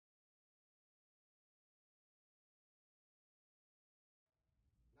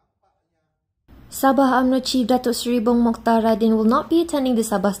Sabah Umno Chief Datuk Seri Bung Moktar Radin will not be attending the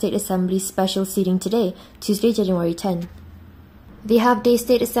Sabah State Assembly's special sitting today, Tuesday, January 10. The half-day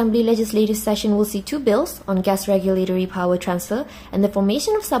State Assembly legislative session will see two bills on gas regulatory power transfer and the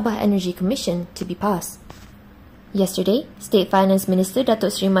formation of Sabah Energy Commission to be passed. Yesterday, State Finance Minister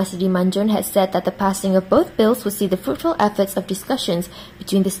Datuk Seri Masidi Manjun had said that the passing of both bills would see the fruitful efforts of discussions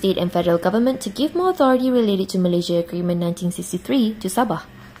between the state and federal government to give more authority related to Malaysia Agreement 1963 to Sabah.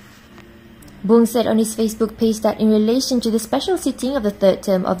 Bung said on his Facebook page that in relation to the special sitting of the third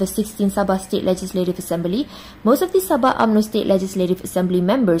term of the 16th Sabah State Legislative Assembly, most of the Sabah Umno State Legislative Assembly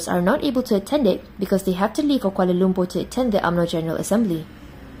members are not able to attend it because they have to leave for Kuala Lumpur to attend the Umno General Assembly.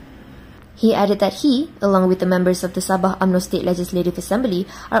 He added that he, along with the members of the Sabah Umno State Legislative Assembly,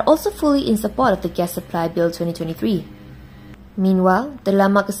 are also fully in support of the Gas Supply Bill 2023. Meanwhile, the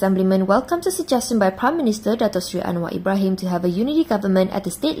Lamag assemblymen welcomed a suggestion by Prime Minister Datuk Seri Anwar Ibrahim to have a unity government at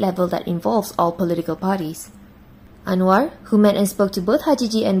the state level that involves all political parties. Anwar, who met and spoke to both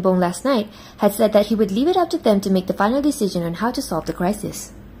Hajiji and Bung last night, had said that he would leave it up to them to make the final decision on how to solve the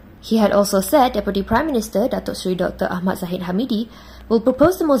crisis. He had also said Deputy Prime Minister Datuk Seri Dr. Ahmad Zahid Hamidi will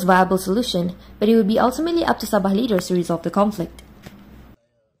propose the most viable solution, but it would be ultimately up to Sabah leaders to resolve the conflict.